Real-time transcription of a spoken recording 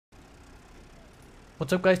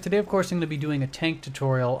What's up guys, today of course I'm going to be doing a tank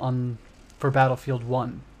tutorial for Battlefield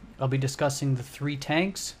 1. I'll be discussing the 3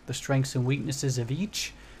 tanks, the strengths and weaknesses of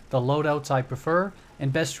each, the loadouts I prefer,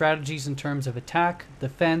 and best strategies in terms of attack,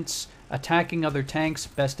 defense, attacking other tanks,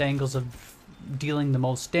 best angles of dealing the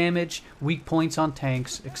most damage, weak points on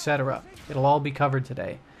tanks, etc. It'll all be covered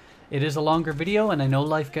today. It is a longer video and I know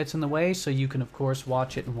life gets in the way, so you can of course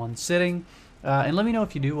watch it in one sitting. And let me know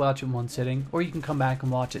if you do watch it in one sitting, or you can come back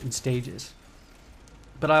and watch it in stages.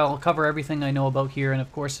 But I'll cover everything I know about here, and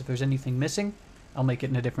of course if there's anything missing, I'll make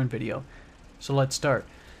it in a different video. So let's start.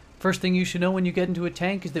 First thing you should know when you get into a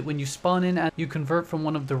tank is that when you spawn in, you convert from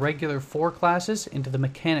one of the regular 4 classes into the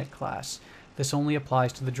mechanic class. This only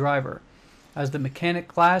applies to the driver. As the mechanic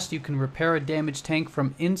class, you can repair a damaged tank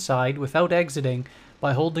from inside without exiting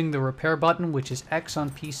by holding the repair button, which is X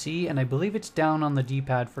on PC, and I believe it's down on the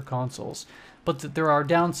D-pad for consoles. But there are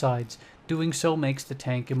downsides. Doing so makes the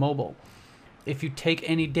tank immobile. If you take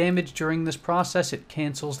any damage during this process, it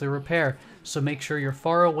cancels the repair, so make sure you're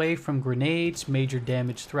far away from grenades, major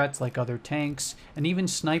damage threats like other tanks, and even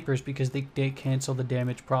snipers, because they cancel the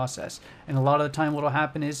damage process. And a lot of the time what will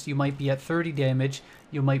happen is you might be at 30 damage,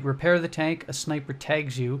 you might repair the tank, a sniper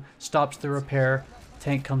tags you, stops the repair,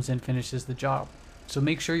 tank comes in, finishes the job. So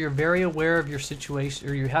make sure you're very aware of your situation,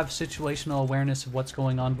 or you have situational awareness of what's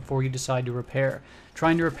going on before you decide to repair.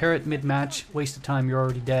 Trying to repair it mid-match, waste of time, you're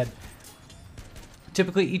already dead.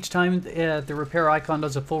 Typically, each time the repair icon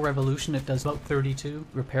does a full revolution, it does about 32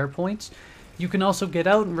 repair points. You can also get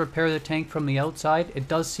out and repair the tank from the outside. It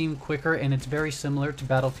does seem quicker, and it's very similar to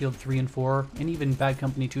Battlefield 3 and 4, and even Bad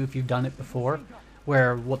Company 2 if you've done it before,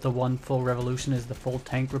 where what the one full revolution is the full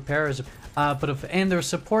tank repair. And their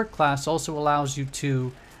support class also allows you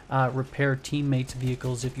to repair teammates'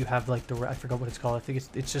 vehicles if you have like I forgot what it's called. I think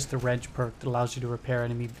it's just the wrench perk that allows you to repair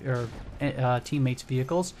enemy or teammates'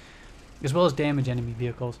 vehicles, as well as damage enemy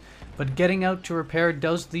vehicles. But getting out to repair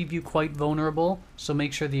does leave you quite vulnerable, so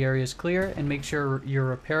make sure the area is clear and make sure you're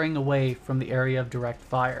repairing away from the area of direct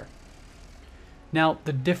fire. Now,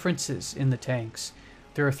 the differences in the tanks.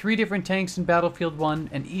 There are 3 different tanks in Battlefield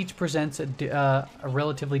 1, and each presents a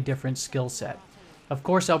relatively different skill set. Of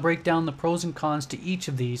course, I'll break down the pros and cons to each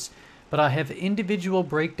of these, but I have individual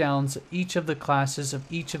breakdowns of each of the classes of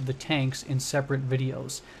each of the tanks in separate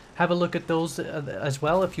videos. Have a look at those as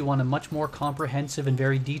well if you want a much more comprehensive and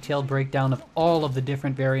very detailed breakdown of all of the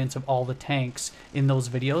different variants of all the tanks in those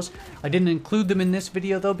videos. I didn't include them in this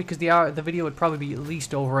video though, because the video would probably be at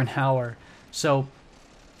least over an hour. So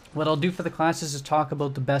what I'll do for the classes is talk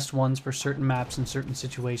about the best ones for certain maps and certain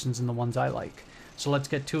situations and the ones I like. So let's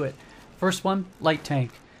get to it. First one, light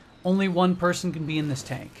tank. Only one person can be in this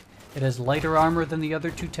tank. It has lighter armor than the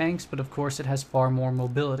other 2 tanks, but of course it has far more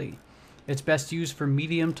mobility. It's best used for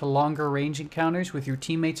medium to longer range encounters with your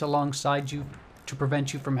teammates alongside you to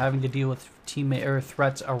prevent you from having to deal with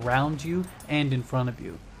threats around you and in front of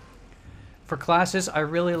you. For classes, I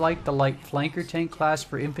really like the light flanker tank class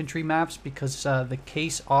for infantry maps because the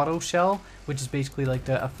case auto shell, which is basically like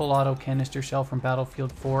a full auto canister shell from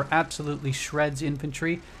Battlefield 4, absolutely shreds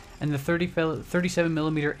infantry, and the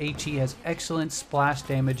 37mm HE has excellent splash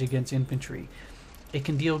damage against infantry. It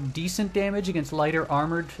can deal decent damage against lighter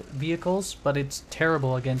armored vehicles, but it's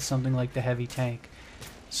terrible against something like the heavy tank.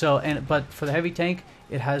 But for the heavy tank,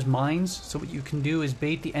 it has mines, so what you can do is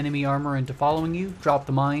bait the enemy armor into following you, drop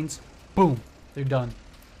the mines, boom, they're done.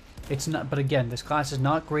 But again, this class is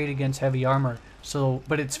not great against heavy armor,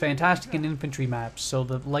 but it's fantastic in infantry maps, so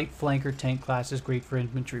the light flanker tank class is great for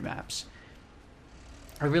infantry maps.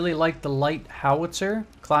 I really like the light howitzer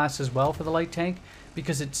class as well for the light tank,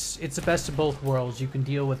 because it's the best of both worlds. You can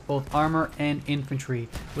deal with both armor and infantry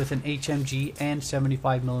with an HMG and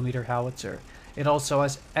 75mm howitzer. It also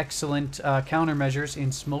has excellent countermeasures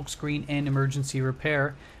in smokescreen and emergency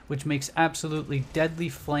repair, which makes absolutely deadly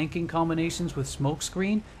flanking combinations with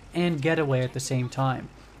smokescreen and getaway at the same time.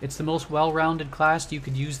 It's the most well-rounded class. You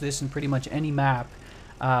could use this in pretty much any map,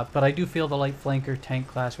 but I do feel the light flanker tank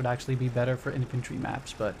class would actually be better for infantry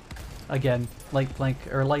maps, but again,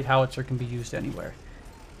 light howitzer can be used anywhere.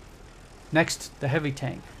 Next, the heavy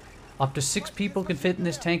tank. Up to 6 people can fit in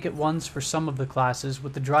this tank at once for some of the classes,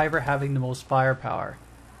 with the driver having the most firepower.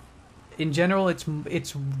 In general, it's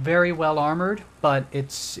very well armored, but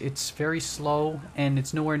it's very slow and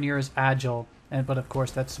it's nowhere near as agile. But of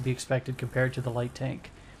course, that's to be expected compared to the light tank.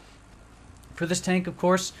 For this tank, of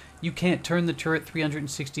course, you can't turn the turret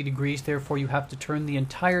 360 degrees, therefore you have to turn the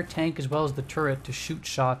entire tank as well as the turret to shoot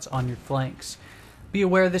shots on your flanks. Be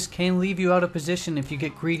aware this can leave you out of position if you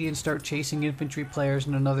get greedy and start chasing infantry players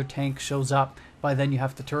and another tank shows up. By then you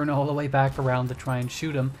have to turn all the way back around to try and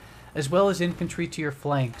shoot them, as well as infantry to your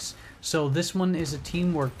flanks. So this one is a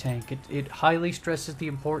teamwork tank. It highly stresses the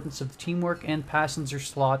importance of teamwork and passenger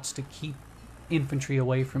slots to keep infantry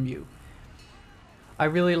away from you. I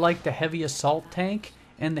really like the heavy assault tank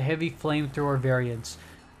and the heavy flamethrower variants.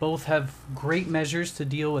 Both have great measures to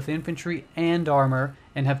deal with infantry and armor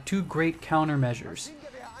and have two great countermeasures.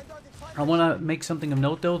 I want to make something of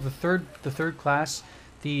note though. The third class,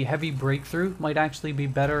 the heavy breakthrough, might actually be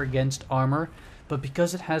better against armor, but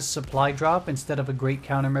because it has supply drop instead of a great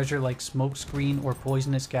countermeasure like smoke screen or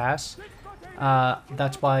poisonous gas,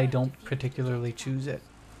 that's why I don't particularly choose it.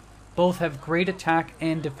 Both have great attack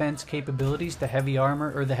and defense capabilities, the heavy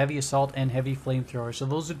armor, or the heavy assault and heavy flamethrower. So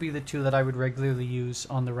those would be the two that I would regularly use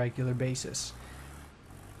on the regular basis.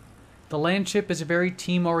 The Landship is a very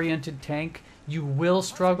team-oriented tank. You will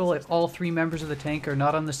struggle if all three members of the tank are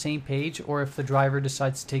not on the same page, or if the driver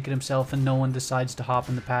decides to take it himself and no one decides to hop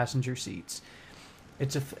in the passenger seats.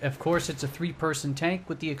 Of course, it's a three-person tank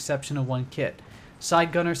with the exception of one kit.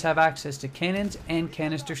 Side gunners have access to cannons and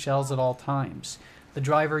canister shells at all times. The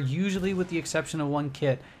driver, usually with the exception of one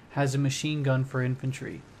kit, has a machine gun for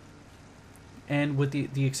infantry. And with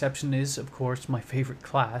the exception is, of course, my favorite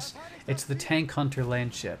class. It's the Tank Hunter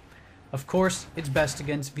Landship. Of course, it's best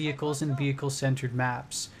against vehicles and vehicle-centered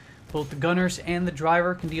maps. Both the gunners and the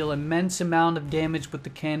driver can deal immense amount of damage with the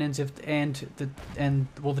cannons. The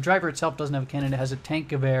driver itself doesn't have a cannon; it has a tank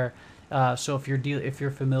gewehr. So if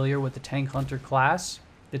you're familiar with the Tank Hunter class,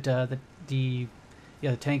 the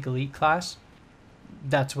Tank Elite class,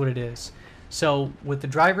 that's what it is. So with the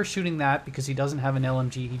driver shooting that, because he doesn't have an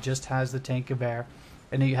LMG, he just has the tank gewehr,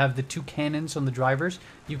 and you have the two cannons on the drivers,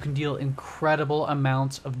 you can deal incredible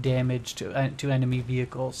amounts of damage to enemy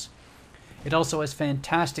vehicles. It also has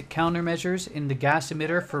fantastic countermeasures in the gas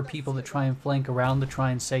emitter for people that try and flank around to try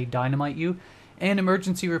and, say, dynamite you, and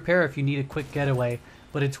emergency repair if you need a quick getaway.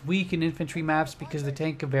 But it's weak in infantry maps because the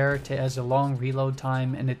tank gewehr has a long reload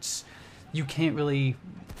time, and you can't really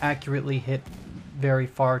accurately hit very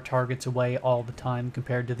far targets away all the time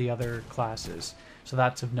compared to the other classes. So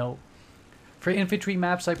that's of note. For infantry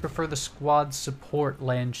maps, I prefer the Squad Support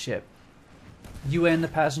Landship. You and the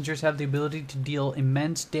passengers have the ability to deal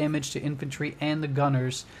immense damage to infantry and the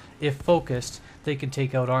gunners. If focused, they can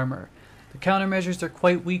take out armor. The countermeasures are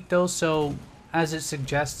quite weak though, so as it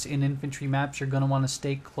suggests in infantry maps, you're going to want to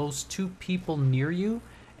stay close to people near you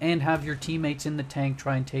and have your teammates in the tank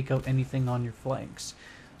try and take out anything on your flanks.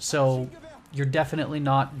 So you're definitely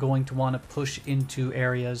not going to want to push into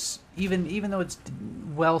areas, even though it's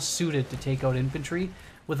well suited to take out infantry,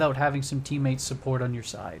 without having some teammates support on your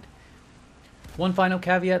side. One final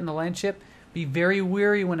caveat in the Landship: be very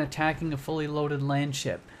wary when attacking a fully loaded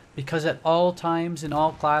Landship, because at all times in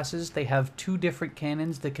all classes they have two different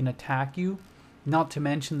cannons that can attack you, not to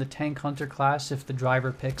mention the Tank Hunter class. If the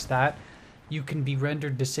driver picks that, you can be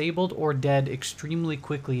rendered disabled or dead extremely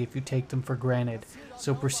quickly if you take them for granted,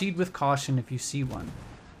 so proceed with caution if you see one.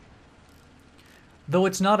 Though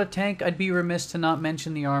it's not a tank, I'd be remiss to not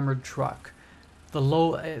mention the armored truck.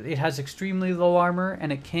 It has extremely low armor,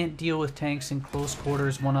 and it can't deal with tanks in close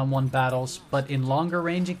quarters one-on-one battles, but in longer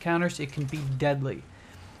range encounters it can be deadly.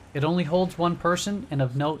 It only holds one person, and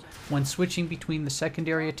of note, when switching between the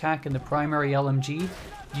secondary attack and the primary LMG,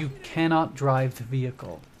 you cannot drive the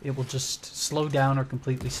vehicle. It will just slow down or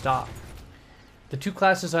completely stop. The two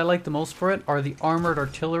classes I like the most for it are the Armored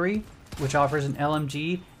Artillery, which offers an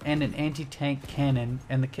LMG and an anti-tank cannon,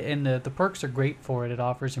 and the perks are great for it. It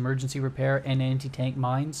offers emergency repair and anti-tank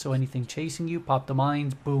mines, so anything chasing you, pop the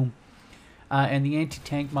mines, boom. And the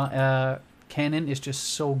anti-tank cannon is just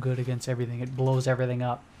so good against everything. It blows everything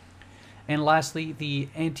up. And lastly, the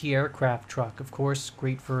anti-aircraft truck, of course,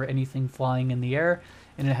 great for anything flying in the air,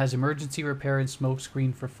 and it has emergency repair and smoke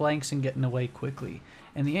screen for flanks and getting away quickly.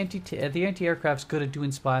 And the anti-aircraft's good at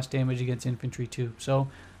doing splash damage against infantry too, so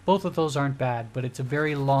both of those aren't bad, but it's a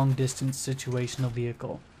very long-distance situational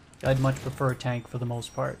vehicle. I'd much prefer a tank for the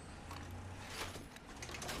most part.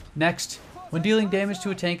 Next, when dealing damage to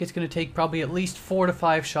a tank, it's going to take probably at least 4 to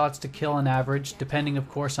 5 shots to kill on average, depending of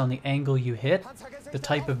course on the angle you hit, the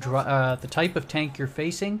type of tank you're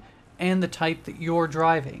facing, and the type that you're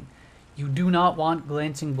driving. You do not want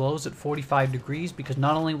glancing blows at 45 degrees because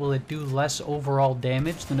not only will it do less overall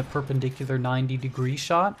damage than a perpendicular 90-degree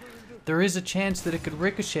shot, there is a chance that it could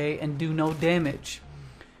ricochet and do no damage.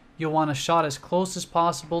 You'll want a shot as close as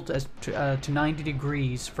possible to 90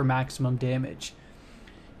 degrees for maximum damage.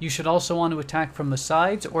 You should also want to attack from the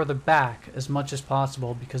sides or the back as much as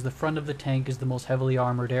possible because the front of the tank is the most heavily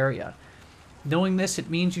armored area. Knowing this, it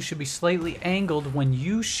means you should be slightly angled when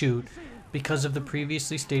you shoot, Because of the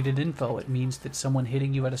previously stated info, it means that someone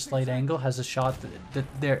hitting you at a slight angle has a shot that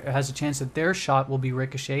there has a chance that their shot will be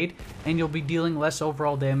ricocheted, and you'll be dealing less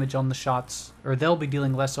overall damage on the shots, or they'll be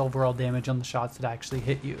dealing less overall damage on the shots that actually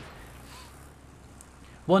hit you.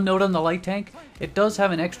 One note on the light tank, it does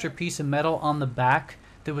have an extra piece of metal on the back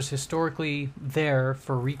that was historically there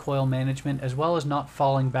for recoil management, as well as not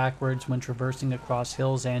falling backwards when traversing across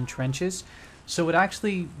hills and trenches. So it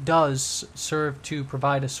actually does serve to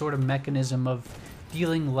provide a sort of mechanism of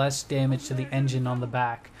dealing less damage to the engine on the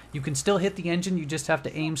back. You can still hit the engine, you just have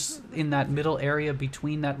to aim in that middle area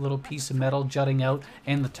between that little piece of metal jutting out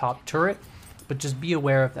and the top turret, but just be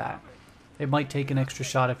aware of that. It might take an extra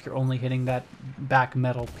shot if you're only hitting that back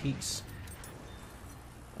metal piece.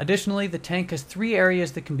 Additionally, the tank has 3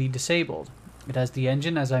 areas that can be disabled. It has the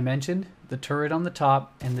engine, as I mentioned, the turret on the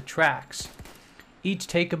top, and the tracks. Each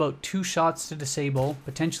take about 2 shots to disable,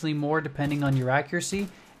 potentially more depending on your accuracy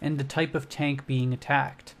and the type of tank being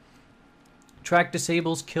attacked. Track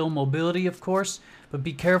disables kill mobility, of course, but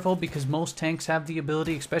be careful because most tanks have the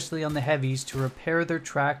ability, especially on the heavies, to repair their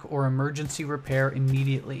track or emergency repair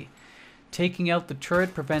immediately. Taking out the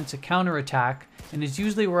turret prevents a counterattack, and is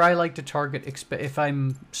usually where I like to target if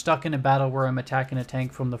I'm stuck in a battle where I'm attacking a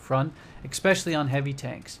tank from the front, especially on heavy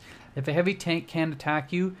tanks. If a heavy tank can't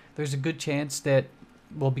attack you, there's a good chance that,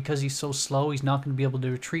 well, because he's so slow, he's not going to be able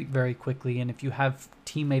to retreat very quickly, and if you have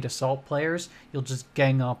teammate assault players, you'll just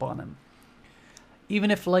gang up on him. Even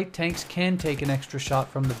if light tanks can take an extra shot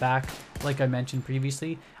from the back, like I mentioned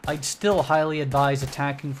previously, I'd still highly advise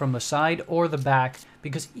attacking from the side or the back,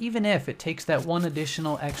 because even if it takes that one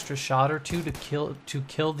additional extra shot or two to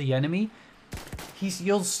kill the enemy,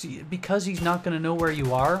 you'll see, because he's not going to know where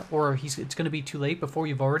you are, or it's going to be too late before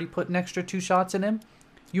you've already put an extra 2 shots in him,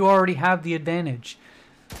 you already have the advantage.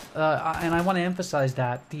 And I want to emphasize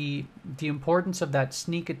that the importance of that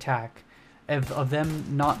sneak attack, of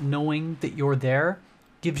them not knowing that you're there,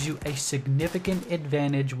 gives you a significant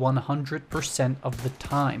advantage 100% of the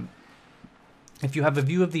time. If you have a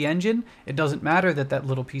view of the engine, it doesn't matter that that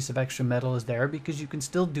little piece of extra metal is there, because you can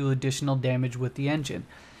still do additional damage with the engine.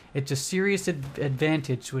 It's a serious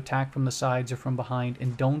advantage to attack from the sides or from behind,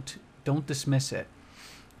 and don't dismiss it.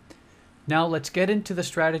 Now let's get into the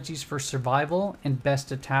strategies for survival and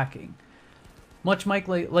best attacking. Much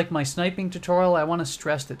like my sniping tutorial, I want to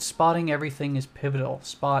stress that spotting everything is pivotal.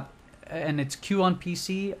 And it's Q on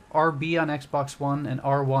PC, RB on Xbox One, and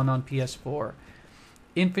R1 on PS4.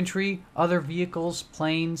 Infantry, other vehicles,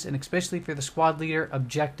 planes, and especially for the squad leader,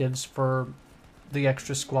 objectives for the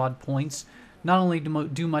extra squad points not only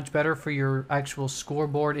do much better for your actual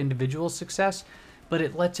scoreboard individual success, but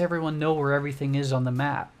it lets everyone know where everything is on the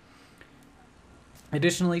map.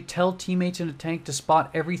 Additionally, tell teammates in a tank to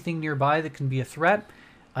spot everything nearby that can be a threat.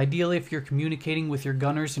 Ideally, if you're communicating with your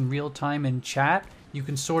gunners in real time in chat, you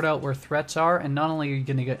can sort out where threats are, and not only are you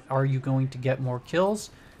going to get more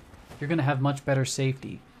kills, you're going to have much better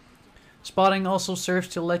safety. Spotting also serves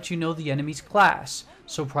to let you know the enemy's class,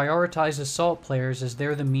 so prioritize assault players as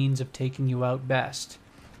they're the means of taking you out best.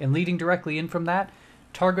 And leading directly in from that,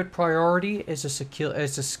 target priority is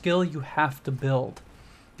a skill you have to build.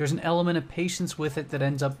 There's an element of patience with it that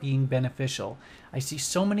ends up being beneficial. I see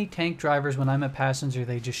so many tank drivers when I'm a passenger,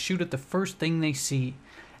 they just shoot at the first thing they see.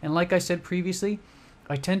 And like I said previously,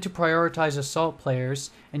 I tend to prioritize assault players,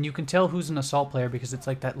 and you can tell who's an assault player because it's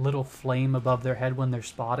like that little flame above their head when they're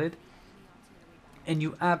spotted. And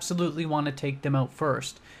you absolutely want to take them out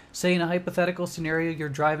first. Say in a hypothetical scenario, you're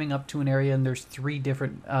driving up to an area and there's 3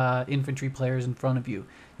 different infantry players in front of you.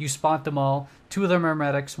 You spot them all, 2 of them are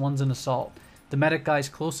medics, 1's an assault. The medic guy's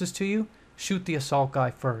closest to you, shoot the assault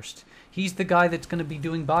guy first. He's the guy that's going to be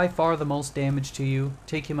doing by far the most damage to you.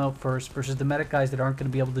 Take him out first, versus the medic guys that aren't going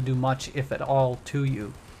to be able to do much, if at all, to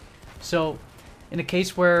you. So, in a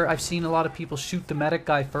case where I've seen a lot of people shoot the medic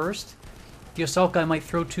guy first, the assault guy might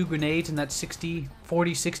throw 2 grenades and that's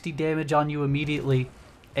 40, 60 damage on you immediately.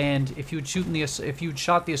 And if you'd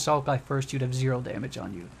shot the assault guy first, you'd have 0 damage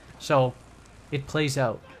on you. So, it plays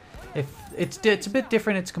out. If it's a bit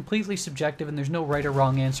different, it's completely subjective, and there's no right or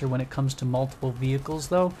wrong answer when it comes to multiple vehicles,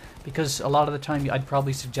 though, because a lot of the time I'd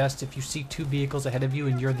probably suggest if you see 2 vehicles ahead of you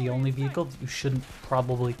and you're the only vehicle, you shouldn't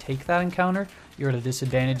probably take that encounter. You're at a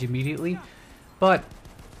disadvantage immediately. But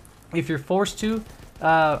if you're forced to,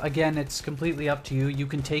 again, it's completely up to you. You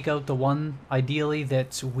can take out the one, ideally,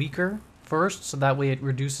 that's weaker first, so that way it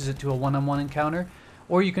reduces it to a one-on-one encounter,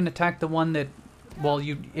 or you can attack the one that, well,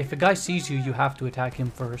 if a guy sees you, you have to attack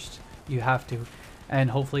him first. You have to.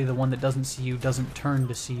 And hopefully the one that doesn't see you doesn't turn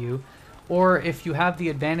to see you. Or if you have the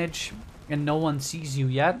advantage and no one sees you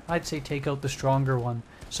yet, I'd say take out the stronger one.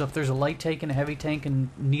 So if there's a light tank and a heavy tank and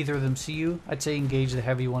neither of them see you, I'd say engage the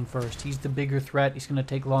heavy one first. He's the bigger threat. He's going to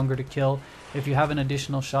take longer to kill. If you have an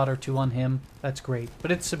additional shot or two on him, that's great. But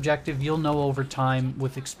it's subjective. You'll know over time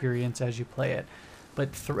with experience as you play it.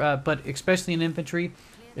 But especially in infantry,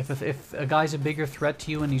 if a guy's a bigger threat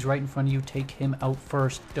to you and he's right in front of you, take him out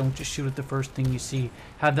first. Don't just shoot at the first thing you see.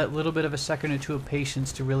 Have that little bit of a second or two of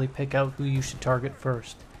patience to really pick out who you should target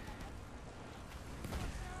first.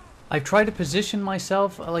 I've tried to position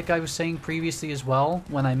myself, like I was saying previously as well,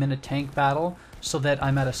 when I'm in a tank battle, so that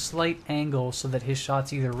I'm at a slight angle so that his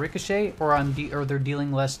shots either ricochet or they're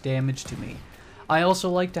dealing less damage to me. I also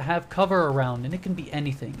like to have cover around, and it can be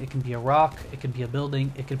anything. It can be a rock, it can be a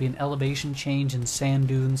building, it could be an elevation change in sand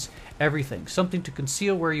dunes, everything. Something to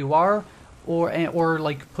conceal where you are, or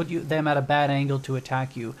like put them at a bad angle to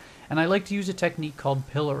attack you. And I like to use a technique called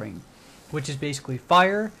pillaring, which is basically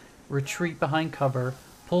fire, retreat behind cover,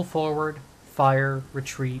 pull forward, fire,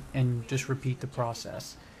 retreat, and just repeat the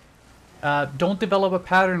process. Don't develop a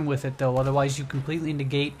pattern with it though, otherwise you completely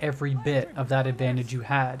negate every bit of that advantage you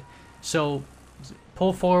had. So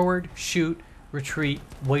pull forward, shoot, retreat,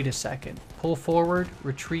 wait a second. Pull forward,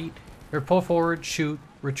 retreat, or pull forward, shoot,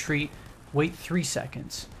 retreat, wait 3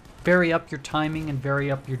 seconds. Vary up your timing and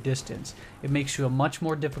vary up your distance. It makes you a much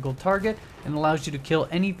more difficult target and allows you to kill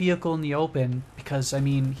any vehicle in the open because, I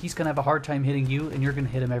mean, he's going to have a hard time hitting you and you're going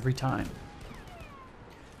to hit him every time.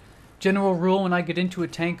 General rule when I get into a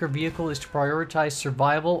tank or vehicle is to prioritize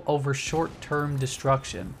survival over short-term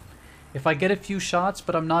destruction. If I get a few shots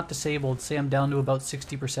but I'm not disabled, say I'm down to about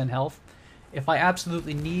 60% health, if I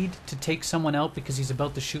absolutely need to take someone out because he's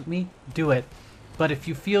about to shoot me, do it. But if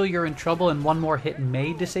you feel you're in trouble and one more hit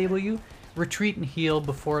may disable you, retreat and heal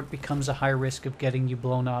before it becomes a high risk of getting you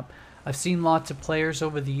blown up. I've seen lots of players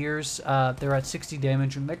over the years, they're at 60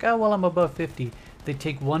 damage and like, oh well, I'm above 50. They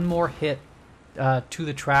take one more hit to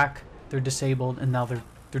the track, they're disabled, and now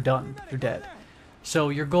they're done, they're dead. So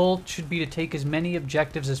your goal should be to take as many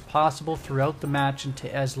objectives as possible throughout the match and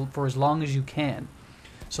for as long as you can.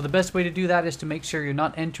 So the best way to do that is to make sure you're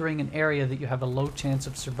not entering an area that you have a low chance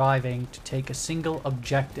of surviving to take a single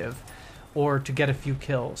objective or to get a few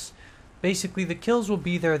kills. Basically, the kills will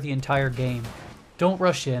be there the entire game. Don't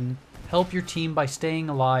rush in. Help your team by staying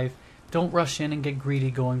alive. Don't rush in and get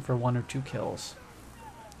greedy going for 1 or 2 kills.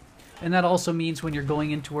 And that also means when you're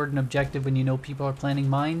going in toward an objective when you know people are planting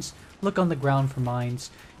mines, look on the ground for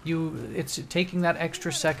mines. It's taking that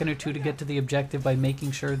extra second or two to get to the objective by making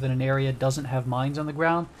sure that an area doesn't have mines on the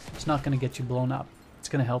ground. It's not going to get you blown up. It's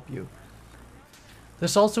going to help you.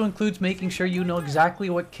 This also includes making sure you know exactly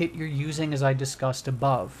what kit you're using as I discussed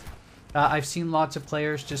above. I've seen lots of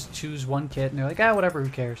players just choose one kit and they're like, whatever, who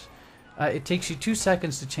cares? It takes you 2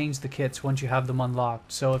 seconds to change the kits once you have them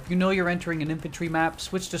unlocked. So if you know you're entering an infantry map,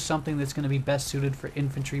 switch to something that's going to be best suited for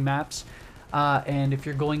infantry maps. And if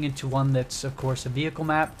you're going into one that's, of course, a vehicle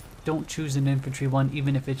map, don't choose an infantry one,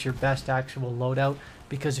 even if it's your best actual loadout.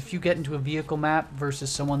 Because if you get into a vehicle map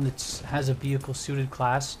versus someone that has a vehicle-suited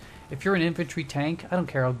class, if you're an infantry tank, I don't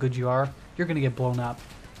care how good you are, you're going to get blown up.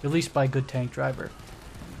 At least by a good tank driver.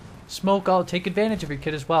 Smoke, I'll take advantage of your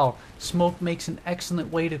kit as well. Smoke makes an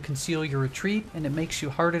excellent way to conceal your retreat, and it makes you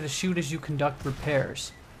harder to shoot as you conduct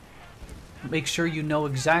repairs. Make sure you know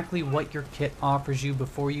exactly what your kit offers you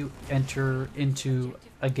before you enter into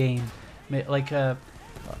a game. Like,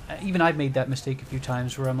 even I've made that mistake a few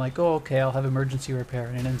times where I'm like, oh, okay, I'll have emergency repair,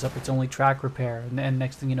 and it ends up it's only track repair, and then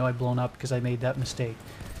next thing you know, I've blown up because I made that mistake.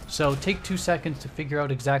 So take 2 seconds to figure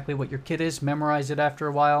out exactly what your kit is, memorize it after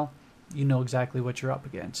a while, you know exactly what you're up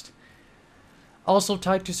against. Also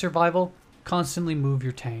tied to survival, constantly move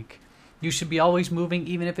your tank. You should be always moving,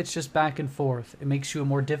 even if it's just back and forth. It makes you a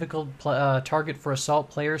more difficult target for assault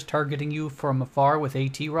players targeting you from afar with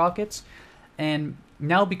AT rockets. And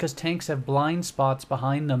now because tanks have blind spots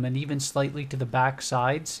behind them and even slightly to the back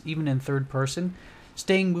sides, even in third person,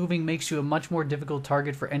 staying moving makes you a much more difficult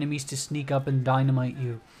target for enemies to sneak up and dynamite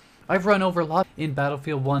you. I've run over a lot in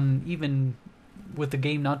Battlefield 1, even with the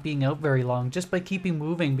game not being out very long, just by keeping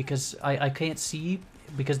moving because I can't see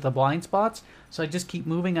because of the blind spots. So I just keep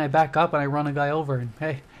moving, I back up, and I run a guy over, and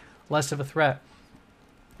hey, less of a threat.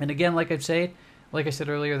 And again, like I said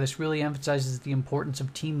earlier, this really emphasizes the importance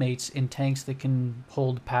of teammates in tanks that can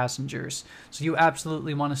hold passengers. So you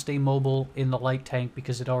absolutely want to stay mobile in the light tank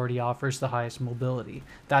because it already offers the highest mobility.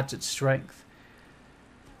 That's its strength.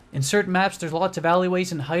 In certain maps, there's lots of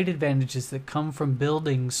alleyways and height advantages that come from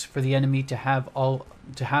buildings for the enemy to have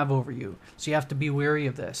over you. So you have to be wary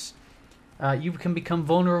of this. You can become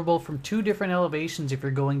vulnerable from 2 different elevations if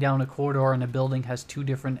you're going down a corridor and a building has 2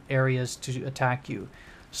 different areas to attack you.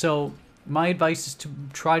 So My advice is to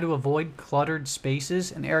try to avoid cluttered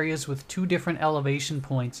spaces and areas with two different elevation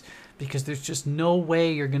points, because there's just no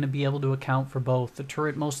way you're going to be able to account for both. The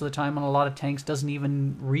turret most of the time on a lot of tanks doesn't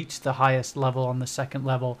even reach the highest level on the second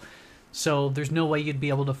level, so there's no way you'd be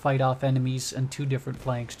able to fight off enemies on two different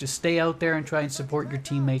flanks. Just stay out there and try and support your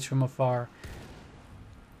teammates from afar.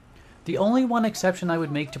 The only one exception I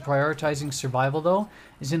would make to prioritizing survival, though,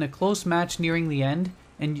 is in a close match nearing the end,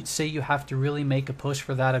 and say you have to really make a push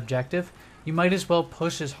for that objective. You might as well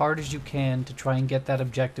push as hard as you can to try and get that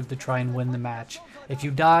objective to try and win the match. If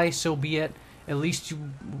you die, so be it. At least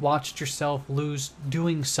you watched yourself lose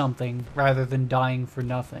doing something rather than dying for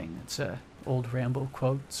nothing. It's a old Rambo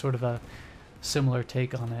quote, sort of a similar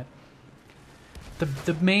take on it.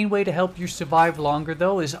 The main way to help you survive longer,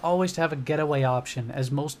 though, is always to have a getaway option,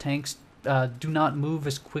 as most tanks do not move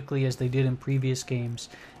as quickly as they did in previous games.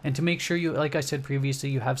 And to make sure you, like I said previously,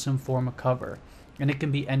 you have some form of cover. And it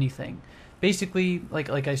can be anything. Basically,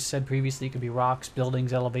 like I said previously, it could be rocks,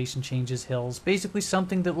 buildings, elevation changes, hills. Basically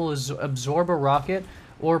something that will absorb a rocket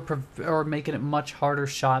or make it a much harder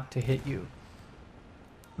shot to hit you.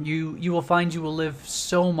 You will find you will live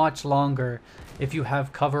so much longer if you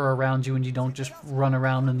have cover around you and you don't just run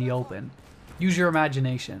around in the open. Use your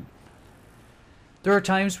imagination. There are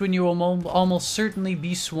times when you will almost certainly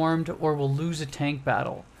be swarmed or will lose a tank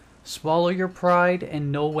battle. Swallow your pride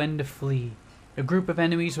and know when to flee. A group of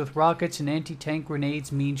enemies with rockets and anti-tank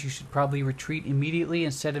grenades means you should probably retreat immediately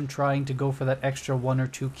instead of trying to go for that extra 1 or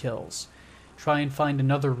 2 kills. Try and find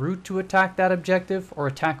another route to attack that objective or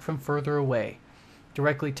attack from further away.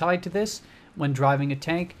 Directly tied to this, when driving a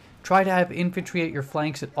tank, try to have infantry at your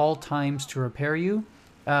flanks at all times to repair you,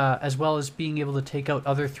 as well as being able to take out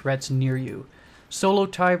other threats near you. Solo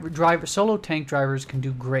tank drivers can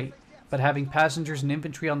do great, but having passengers and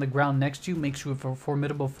infantry on the ground next to you makes you a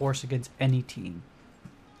formidable force against any team.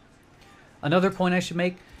 Another point I should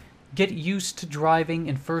make, get used to driving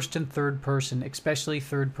in first and third person, especially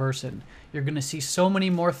third person. You're going to see so many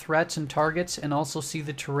more threats and targets and also see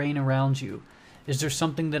the terrain around you. Is there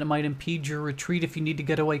something that might impede your retreat if you need to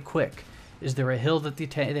get away quick? Is there a hill that the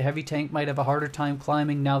heavy tank might have a harder time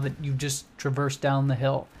climbing now that you've just traversed down the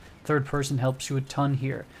hill? Third person helps you a ton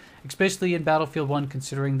here. Especially in Battlefield 1,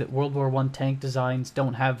 considering that World War I tank designs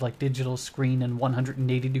don't have like digital screen and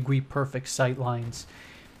 180-degree perfect sight lines.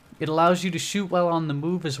 It allows you to shoot while on the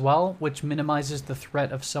move as well, which minimizes the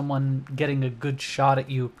threat of someone getting a good shot at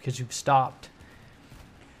you because you've stopped.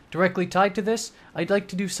 Directly tied to this, I'd like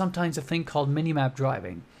to do sometimes a thing called minimap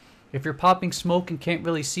driving. If you're popping smoke and can't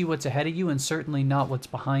really see what's ahead of you, and certainly not what's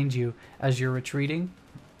behind you as you're retreating,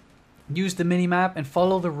 use the minimap and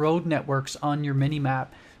follow the road networks on your minimap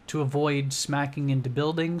to avoid smacking into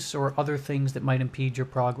buildings or other things that might impede your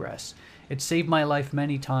progress. It saved my life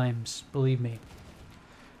many times, believe me.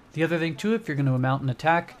 The other thing too, if you're going to mount an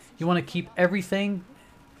attack, you want to keep everything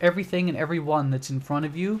and everyone that's in front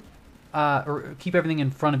of you, or keep everything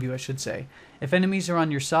in front of you, I should say. If enemies are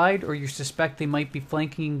on your side or you suspect they might be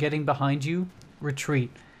flanking and getting behind you,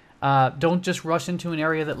 retreat. Don't just rush into an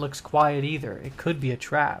area that looks quiet either. It could be a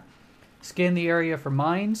trap. Scan the area for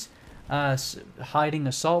mines, hiding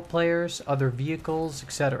assault players, other vehicles,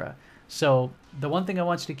 etc. So the one thing I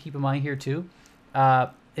want you to keep in mind here too,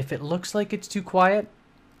 if it looks like it's too quiet,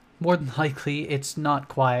 more than likely it's not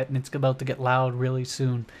quiet and it's about to get loud really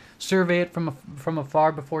soon. Survey it from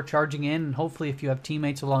afar before charging in, and hopefully if you have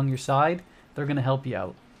teammates along your side, they're going to help you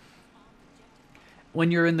out.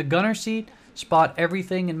 When you're in the gunner seat, spot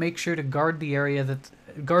everything and make sure to guard the area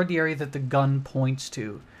that the gun points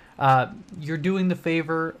to. You're doing the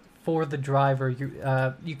favor for the driver.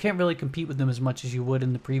 You can't really compete with them as much as you would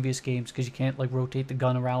in the previous games because you can't like rotate the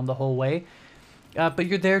gun around the whole way. But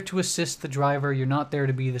you're there to assist the driver. You're not there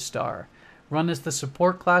to be the star. Run as the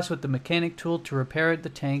support class with the mechanic tool to repair the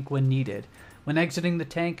tank when needed. When exiting the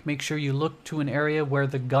tank, make sure you look to an area where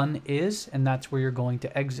the gun is, and that's where you're going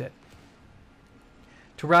to exit.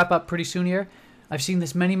 To wrap up pretty soon here, I've seen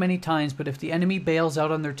this many times, but if the enemy bails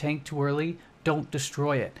out on their tank too early, don't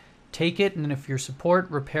destroy it. Take it, and if you're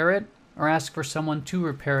support, repair it, or ask for someone to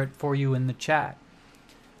repair it for you in the chat.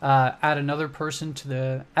 Adding another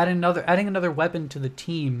weapon to the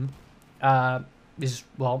team is,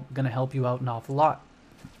 well, going to help you out an awful lot.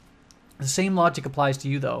 The same logic applies to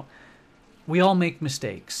you, though. We all make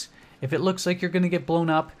mistakes. If it looks like you're going to get blown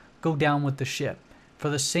up, go down with the ship. For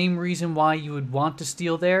the same reason why you would want to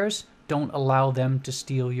steal theirs, don't allow them to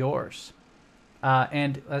steal yours.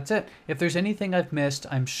 And that's it. If there's anything I've missed,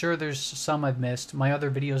 I'm sure there's some I've missed. My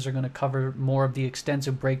other videos are going to cover more of the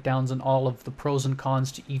extensive breakdowns and all of the pros and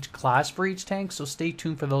cons to each class for each tank, so stay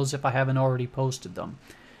tuned for those if I haven't already posted them.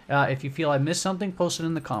 If you feel I missed something, post it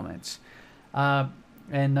in the comments. And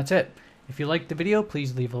that's it. If you liked the video,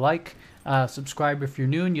 please leave a like. Subscribe if you're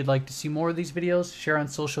new and you'd like to see more of these videos. Share on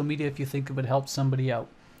social media if you think it would help somebody out.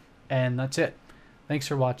 And that's it. Thanks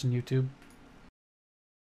for watching, YouTube.